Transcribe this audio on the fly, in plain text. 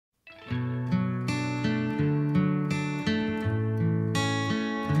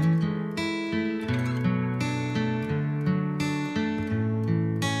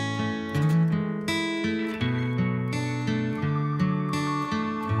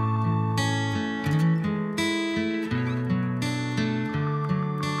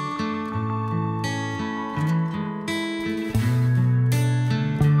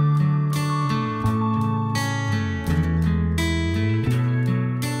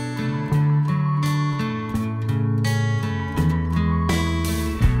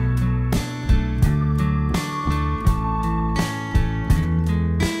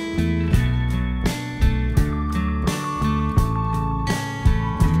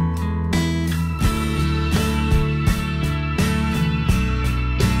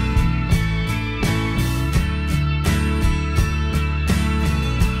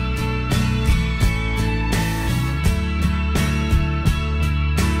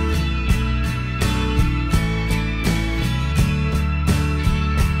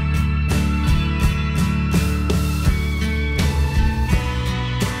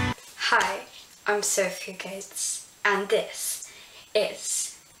I'm Sophia Gates, and this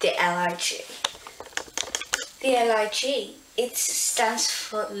is the LIG. The LIG, it stands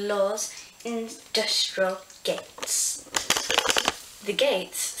for Laws Industrial Gates. The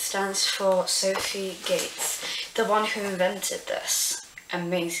Gates stands for Sophie Gates, the one who invented this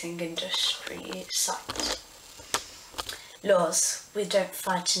amazing industry site. Laws, we don't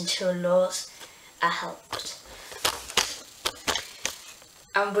fight until laws are helped.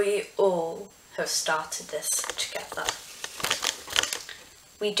 And we all have started this together.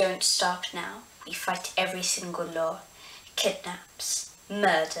 We don't stop now. We fight every single law. Kidnaps,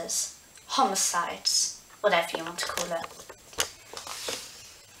 murders, homicides, whatever you want to call it.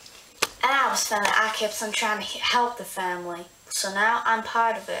 And I was feeling I kept on trying to help the family. So now I'm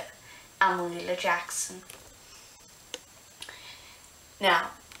part of it. I'm Lila Jackson. Now,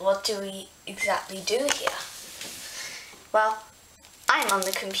 what do we exactly do here? Well, I'm on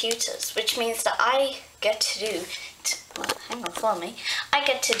the computers, which means that I get to do, I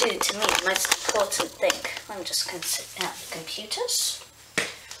get to do, to me, the most important thing. I'm just going to sit down at the computers.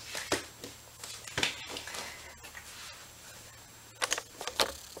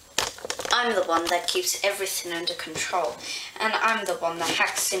 I'm the one that keeps everything under control, and I'm the one that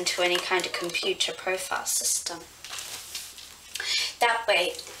hacks into any kind of computer profile system. That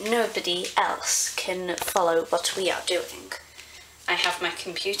way, nobody else can follow what we are doing. I have my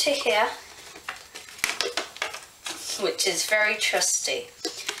computer here, which is very trusty.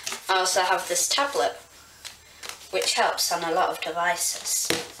 I also have this tablet, which helps on a lot of devices.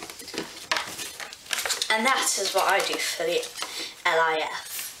 And that is what I do for the LIF.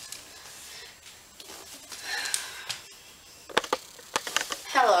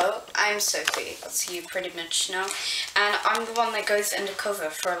 Hello, I'm Sophie, as you pretty much know, and I'm the one that goes undercover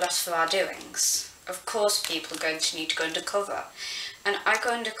for a lot of our doings. Of course, people are going to need to go undercover, and I go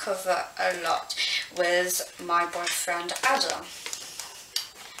undercover a lot with my boyfriend Adam.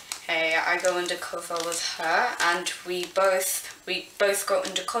 Hey, I go undercover with her, and we both go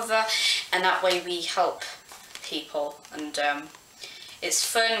undercover, and that way we help people, and it's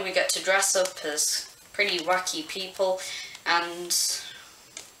fun. We get to dress up as pretty wacky people, and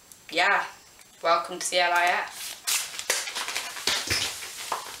yeah, welcome to the LIF.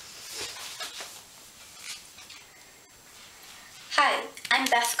 Hi, I'm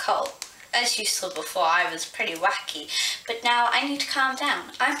Beth Cole. As you saw before, I was pretty wacky, but now I need to calm down.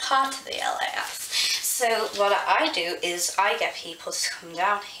 I'm part of the LIF. So what I do is I get people to come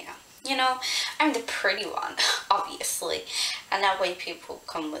down here. You know, I'm the pretty one, obviously, and that way people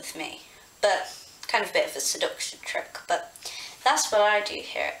come with me. But kind of a bit of a seduction trick, but that's what I do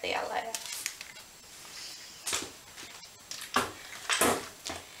here at the LIF.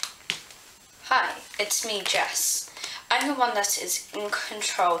 Hi, it's me, Jess. I'm the one that is in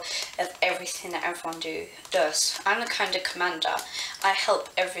control of everything that everyone does. I'm the kind of commander. I help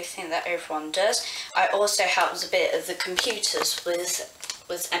everything that everyone does. I also help with a bit of the computers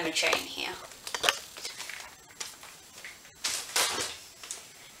with Emma Jane here.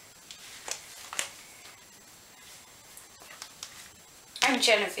 I'm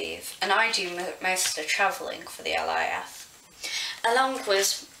Genevieve, and I do most of the travelling for the LIF, along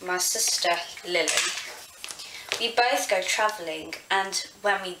with my sister Lily. We both go travelling, and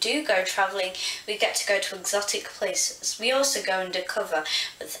when we do go travelling, we get to go to exotic places. We also go undercover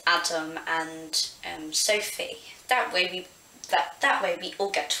with Adam and Sophie. That way we all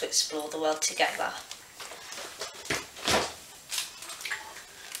get to explore the world together.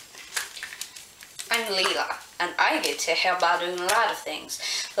 I'm Leela, and I get to help out doing a lot of things.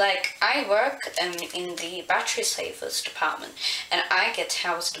 Like, I work in the battery savers department, and I get to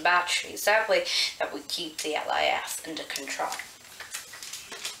house the batteries. That way that we keep the LIF under control.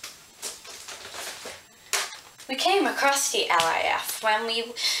 We came across the LIF when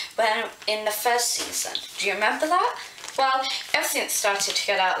in the first season. Do you remember that? Well, everything that started to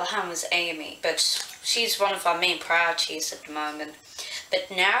get out of hand was Amy, but she's one of our main priorities at the moment. But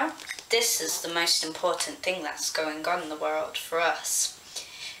now, this is the most important thing that's going on in the world for us.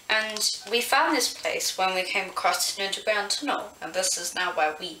 And we found this place when we came across an underground tunnel, and this is now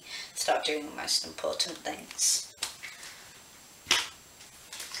where we start doing the most important things.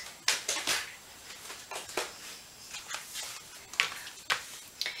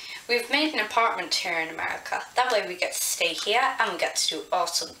 We've made an apartment here in America. That way we get to stay here and we get to do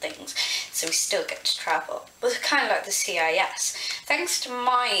awesome things. So we still get to travel. We're kind of like the CIS. Thanks to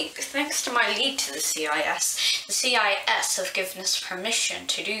my lead to the CIS have given us permission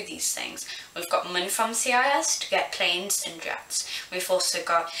to do these things. We've got money from CIS to get planes and jets. We've also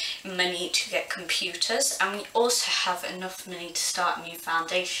got money to get computers, and we also have enough money to start a new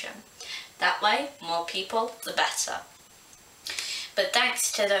foundation. That way, more people, the better. But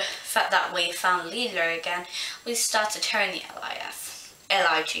thanks to the fact that we found Lilo again, we started her in the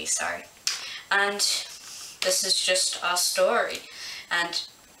LIG, sorry. And this is just our story. And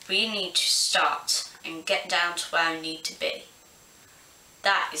we need to start and get down to where we need to be.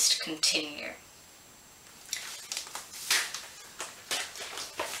 That is to continue.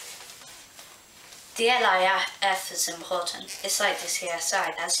 The LIF is important. It's like the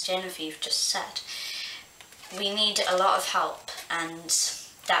CSI, as Genevieve just said. We need a lot of help, and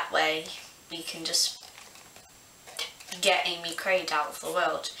that way we can just get Amy Craig out of the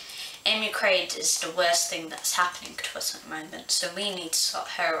world. Amy Craig is the worst thing that's happening to us at the moment, so we need to sort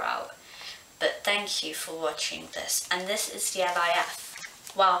her out. But thank you for watching this, and this is the LIF.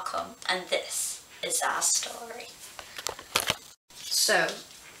 Welcome, and this is our story. So,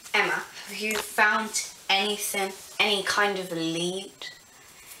 Emma, have you found anything, any kind of a lead?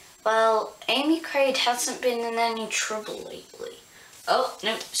 Well, Amy Craig hasn't been in any trouble lately. Oh,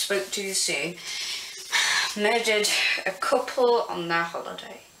 no, spoke too soon. Murdered a couple on their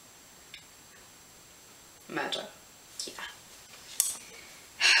holiday. Murder. Yeah.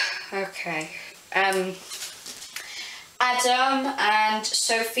 Okay. Adam and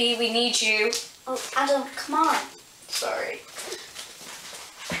Sophie, we need you. Oh, Adam, come on. Sorry.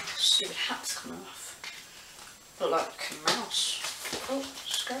 Stupid hat's coming off. Look like a mouse. Oh,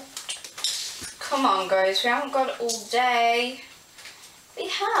 skirt. Come on, guys. We haven't got it all day. We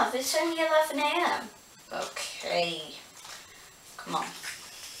have. It's only 11 AM. Okay. Come on.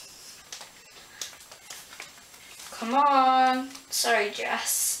 Come on. Sorry,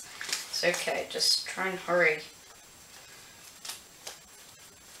 Jess. It's okay. Just try and hurry.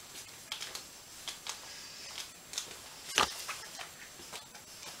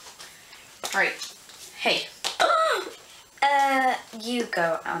 Right. Hey. You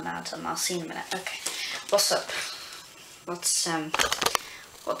go on, Adam. I'll see you in a minute. Okay. What's up? What's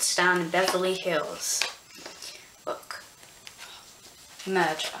down in Beverly Hills? Look.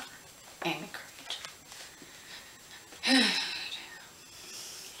 Murder. Amy Craig.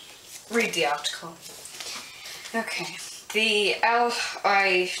 Read the article. Okay. The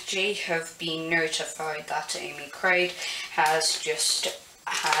LIG have been notified that Amy Craig has just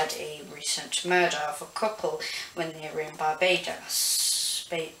had a recent murder of a couple when they were in Barbados.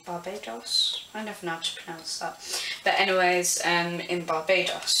 Barbados? I never know how to pronounce that. But anyways, in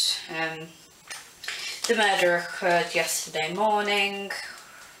Barbados. The murder occurred yesterday morning.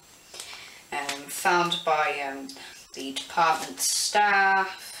 Found by the department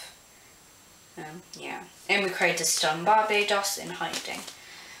staff. Yeah. Amy Craig is still in Barbados in hiding.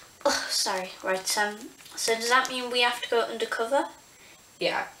 Oh, sorry. Right, so does that mean we have to go undercover?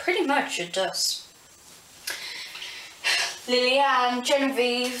 Yeah, pretty much it does. Lillian,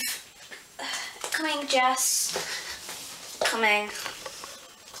 Genevieve, coming, Jess, coming.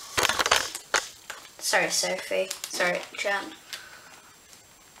 Sorry, Sophie. Sorry, Jen.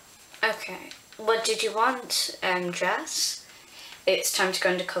 Okay, what did you want, Jess? It's time to go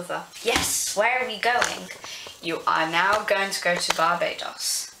undercover. Yes, where are we going? You are now going to go to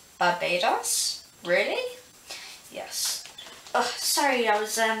Barbados. Barbados? Really? Yes. Oh, sorry, I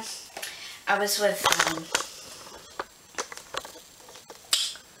was with,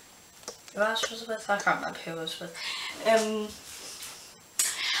 who else was with? I can't remember who was with.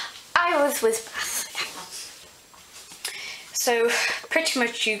 I was with Beth. So, pretty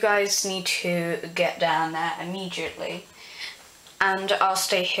much you guys need to get down there immediately. And I'll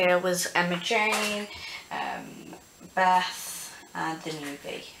stay here with Emma Jane, Beth, and the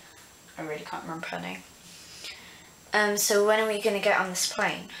newbie. I really can't remember her name. So when are we going to get on this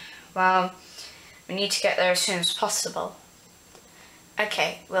plane? Well, we need to get there as soon as possible.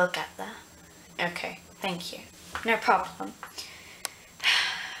 Okay, we'll get there. Okay, thank you. No problem.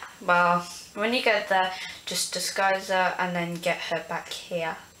 Well, when you get there, just disguise her and then get her back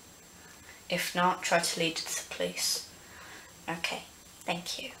here. If not, try to lead it to the police. Okay,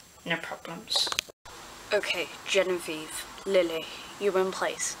 thank you. No problems. Okay, Genevieve, Lily, you're in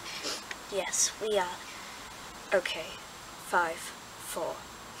place. Yes, we are. Okay, 5, 4,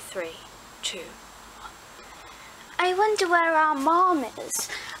 3, 2, 1. I wonder where our mom is.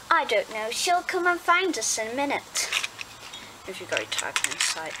 I don't know. She'll come and find us in a minute. If you go type in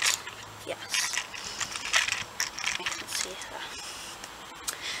sight, yes. I can see her.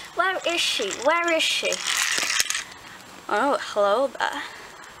 Where is she? Where is she? Oh, hello there.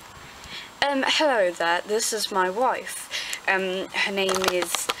 Hello there. This is my wife. Her name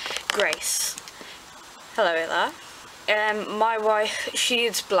is Grace. Hello there. my wife, she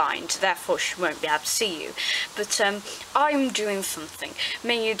is blind, therefore she won't be able to see you. But I'm doing something.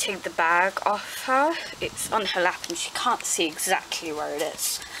 May you take the bag off her? It's on her lap and she can't see exactly where it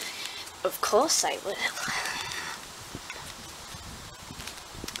is. Of course I will.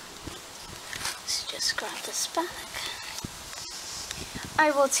 Let's just grab this bag.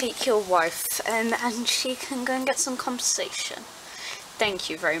 I will take your wife and she can go and get some compensation. Thank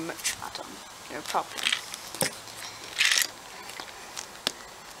you very much, madam. No problem.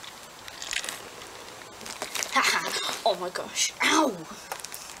 Oh my gosh. Ow!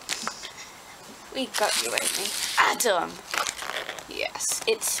 We got you, Amy. Adam. Yes,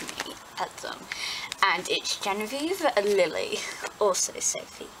 it's me, Adam. And it's Genevieve, Lily, also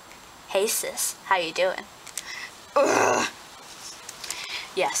Sophie. Hey sis, how you doing? Ugh.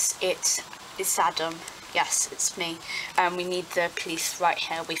 Yes, it's Adam. Yes, it's me. We need the police right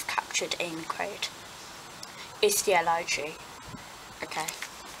here. We've captured Amy Quaid. It's the LIG. Okay.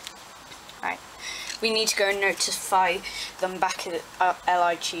 Right. We need to go and notify them back at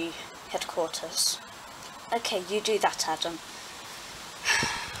LIG headquarters. Okay, you do that, Adam.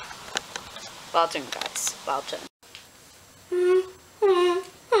 Well done, guys. Well done.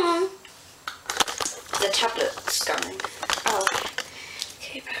 The tablet's going. Oh.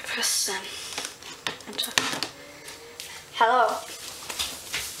 Okay, better press enter. Hello.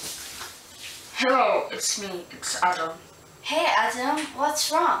 Hello, it's me. It's Adam. Hey, Adam.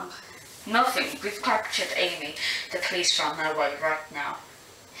 What's wrong? Nothing. We've captured Amy. The police are on their way right now.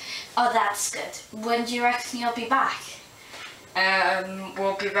 Oh, that's good. When do you reckon you'll be back?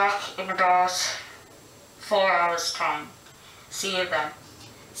 We'll be back in about 4 hours' time. See you then.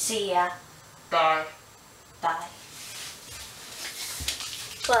 See ya. Bye. Bye.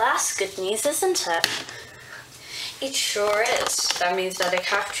 Well, that's good news, isn't it? It sure is. That means that they're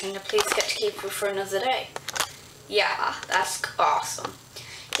capturing the police get to keep you for another day. Yeah, that's awesome.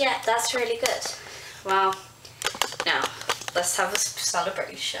 Yeah, that's really good. Well, now, let's have a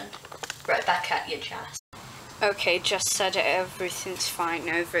celebration. Right back at you, Jazz. Okay, just said everything's fine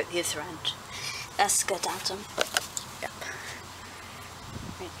over at the other end. That's good, Adam. Yep.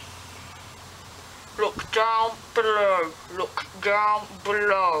 Right. Look down below. Look down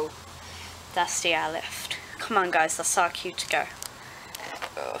below. That's the airlift. Come on, guys, let's our cue to go.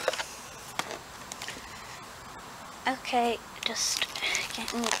 Okay, just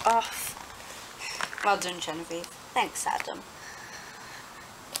getting off. Well done, Genevieve. Thanks, Adam.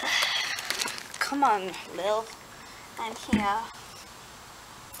 Come on, Lil. I'm here.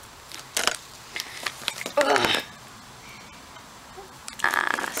 Ugh.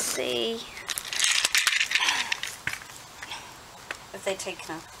 See. Have they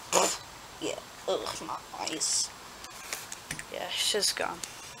taken her? Yeah. Ugh, my eyes. Yeah, she's gone.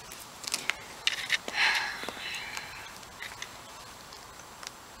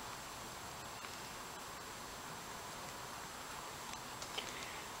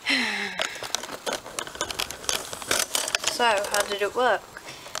 So, how did it work?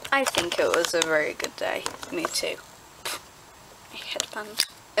 I think it was a very good day. Me too. My headband.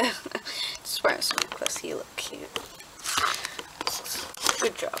 Just wearing some necklace, you look cute.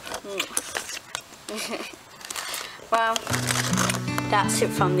 Good job. Well, that's it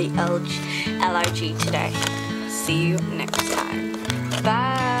from the LIG today. See you next time.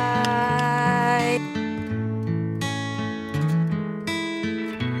 Bye.